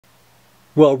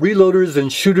Well, reloaders and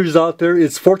shooters out there,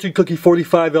 it's Fortune Cookie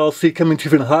 45 LC coming to you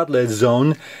from the hot lead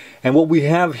zone. And what we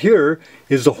have here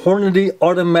is the Hornady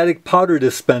automatic powder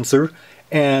dispenser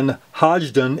and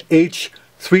Hodgdon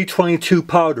H322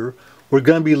 powder. We're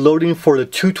going to be loading for the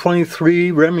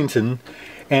 223 Remington,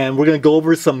 and we're going to go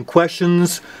over some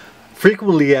questions,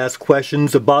 frequently asked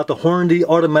questions about the Hornady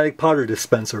automatic powder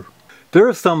dispenser. There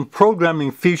are some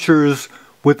programming features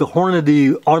with the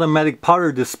Hornady automatic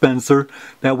powder dispenser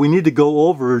that we need to go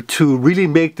over to really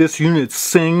make this unit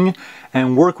sing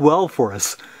and work well for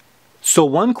us. So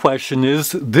one question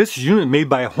is, this unit made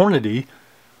by Hornady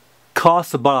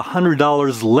costs about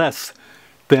 $100 less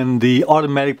than the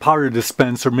automatic powder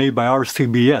dispenser made by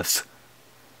RCBS.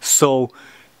 So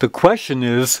the question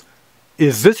is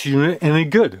this unit any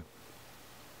good?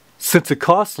 Since it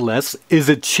costs less, is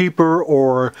it cheaper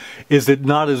or is it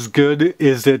not as good?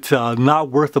 Is it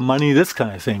not worth the money? This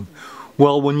kind of thing.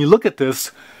 Well, when you look at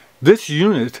this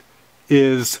unit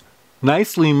is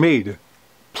nicely made.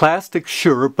 Plastic,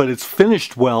 sure, but it's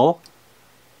finished well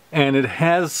and it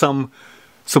has some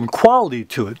quality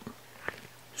to it.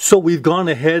 So we've gone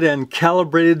ahead and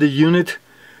calibrated the unit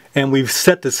and we've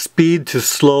set the speed to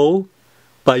slow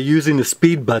by using the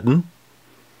speed button.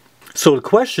 So the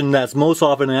question that's most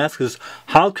often asked is,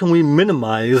 how can we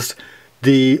minimize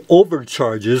the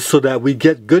overcharges so that we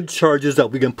get good charges that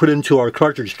we can put into our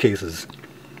cartridge cases?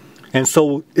 And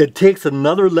so it takes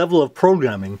another level of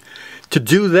programming. To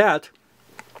do that,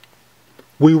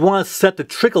 we want to set the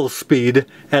trickle speed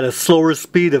at a slower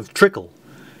speed of trickle.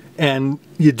 And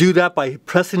you do that by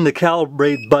pressing the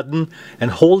calibrate button and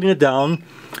holding it down,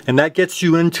 and that gets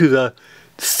you into the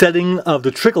setting of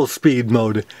the trickle speed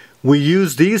mode. We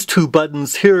use these two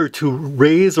buttons here to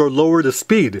raise or lower the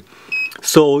speed.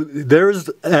 So there's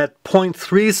at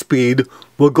 0.3 speed,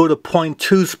 we'll go to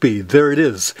 0.2 speed. There it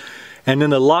is. And then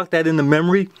to lock that into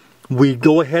memory, we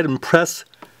go ahead and press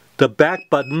the back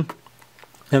button,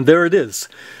 and there it is.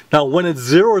 Now when it's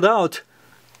zeroed out,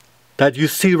 that you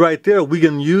see right there, we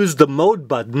can use the mode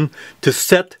button to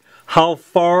set how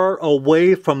far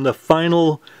away from the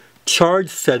final charge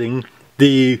setting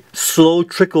the slow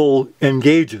trickle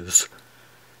engages.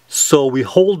 So we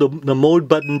hold the mode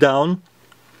button down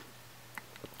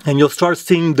and you'll start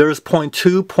seeing there's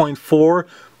 0.2, 0.4,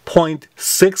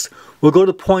 0.6. We'll go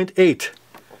to 0.8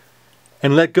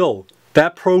 and let go.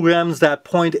 That programs that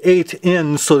 0.8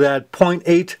 in so that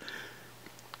 0.8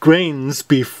 grains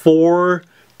before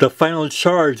the final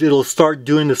charge, it'll start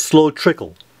doing the slow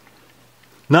trickle.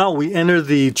 Now we enter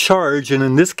the charge, and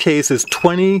in this case it's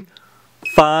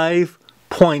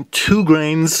 25.2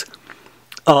 grains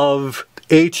of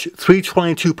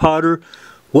H322 powder.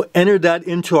 We'll enter that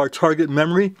into our target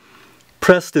memory,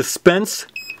 press dispense,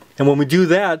 and when we do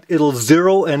that, it'll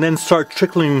zero and then start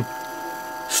to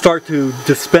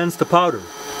dispense the powder.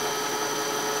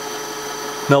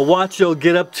 Now watch, it'll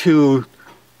get up to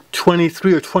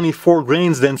 23 or 24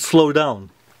 grains, then slow down.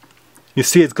 You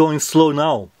see it's going slow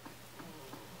now.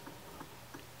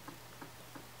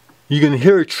 You can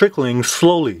hear it trickling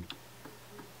slowly.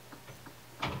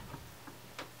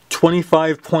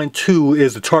 25.2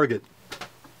 is the target.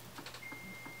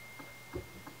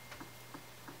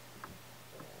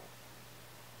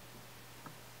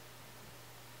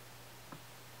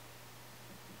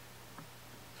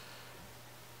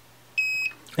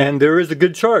 And there is a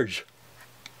good charge.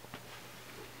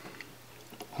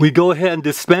 We go ahead and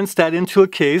dispense that into a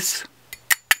case.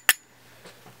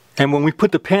 And when we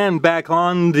put the pan back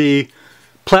on the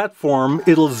platform,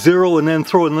 it'll zero and then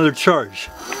throw another charge.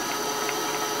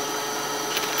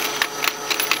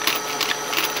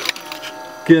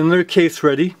 Get another case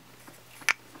ready.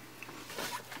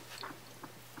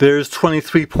 There's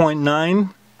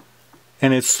 23.9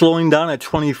 and it's slowing down at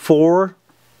 24.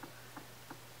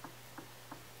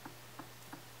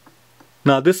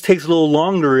 Now this takes a little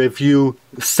longer if you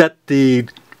set the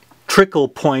trickle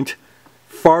point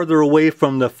farther away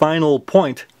from the final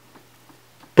point,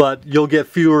 but you'll get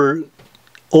fewer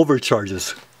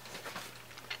overcharges.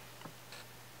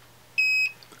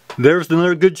 There's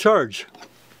another good charge.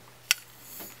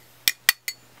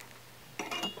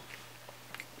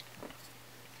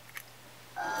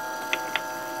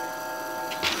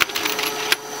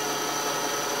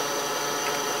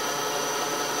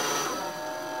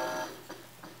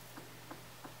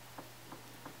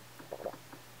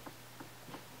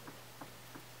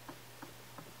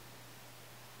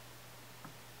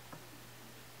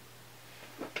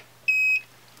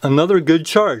 Another good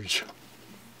charge.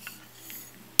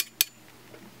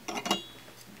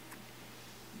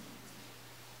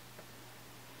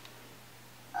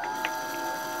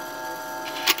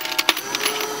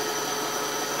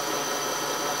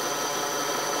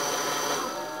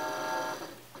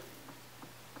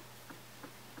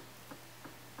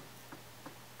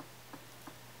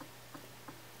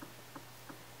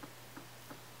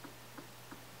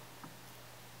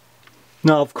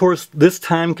 Now, of course, this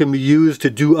time can be used to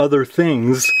do other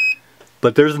things,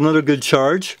 but there's another good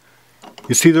charge.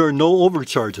 You see there are no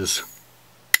overcharges.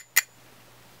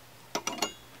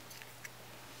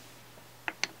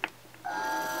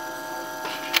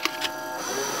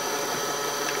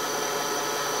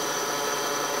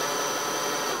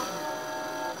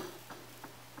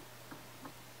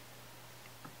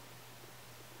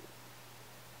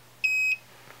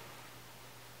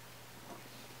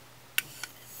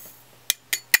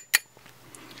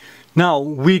 Now,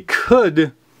 we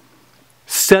could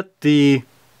set the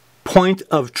point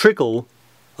of trickle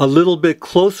a little bit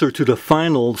closer to the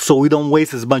final so we don't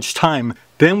waste as much time.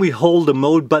 Then we hold the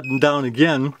mode button down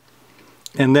again,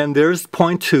 and then there's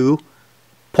point 2,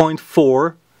 point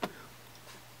 4.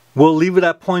 We'll leave it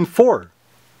at point 4.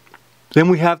 Then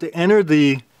we have to enter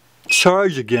the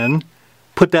charge again,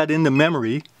 put that into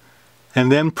memory,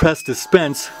 and then press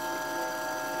dispense.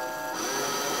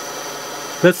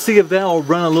 Let's see if that will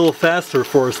run a little faster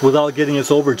for us without getting us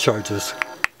overcharges.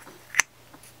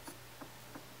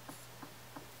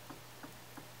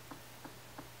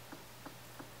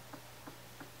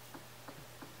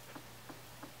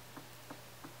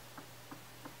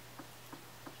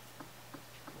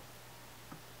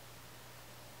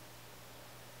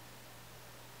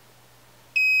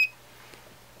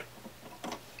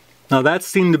 Now that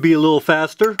seemed to be a little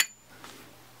faster.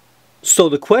 So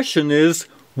the question is,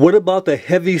 what about the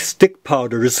heavy stick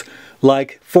powders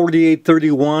like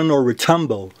 4831 or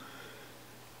Retumbo?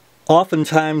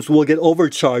 Oftentimes we'll get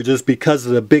overcharges because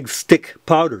of the big stick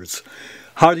powders.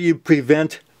 How do you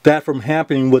prevent that from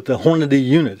happening with the Hornady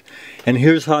unit? And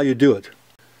here's how you do it.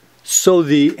 So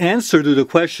the answer to the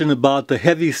question about the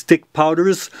heavy stick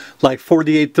powders like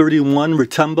 4831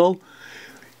 Retumbo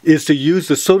is to use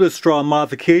the soda straw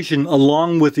modification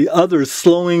along with the other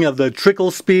slowing of the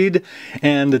trickle speed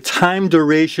and the time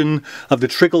duration of the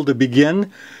trickle to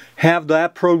begin. Have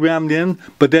that programmed in,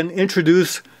 but then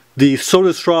introduce the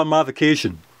soda straw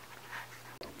modification.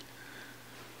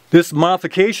 This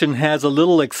modification has a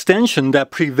little extension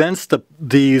that prevents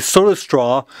the soda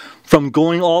straw from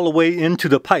going all the way into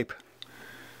the pipe.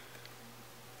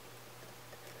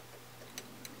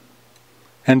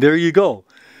 And there you go.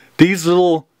 These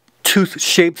little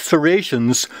tooth-shaped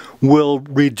serrations will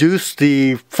reduce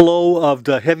the flow of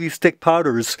the heavy stick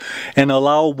powders and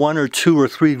allow 1 or 2 or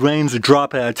 3 grains to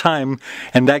drop at a time,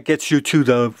 and that gets you to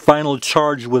the final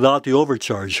charge without the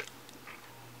overcharge.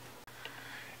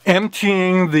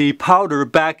 Emptying the powder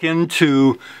back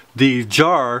into the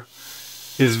jar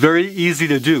is very easy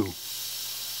to do.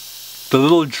 The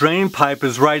little drain pipe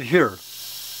is right here.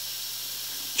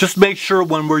 Just make sure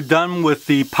when we're done with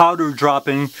the powder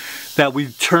dropping that we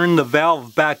turn the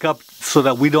valve back up so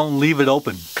that we don't leave it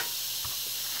open.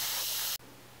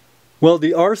 Well,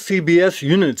 the RCBS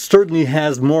unit certainly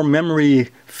has more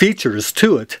memory features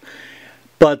to it,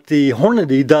 but the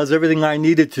Hornady does everything I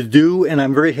needed to do, and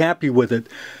I'm very happy with it.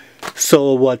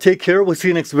 So take care. We'll see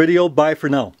you next video. Bye for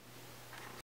now.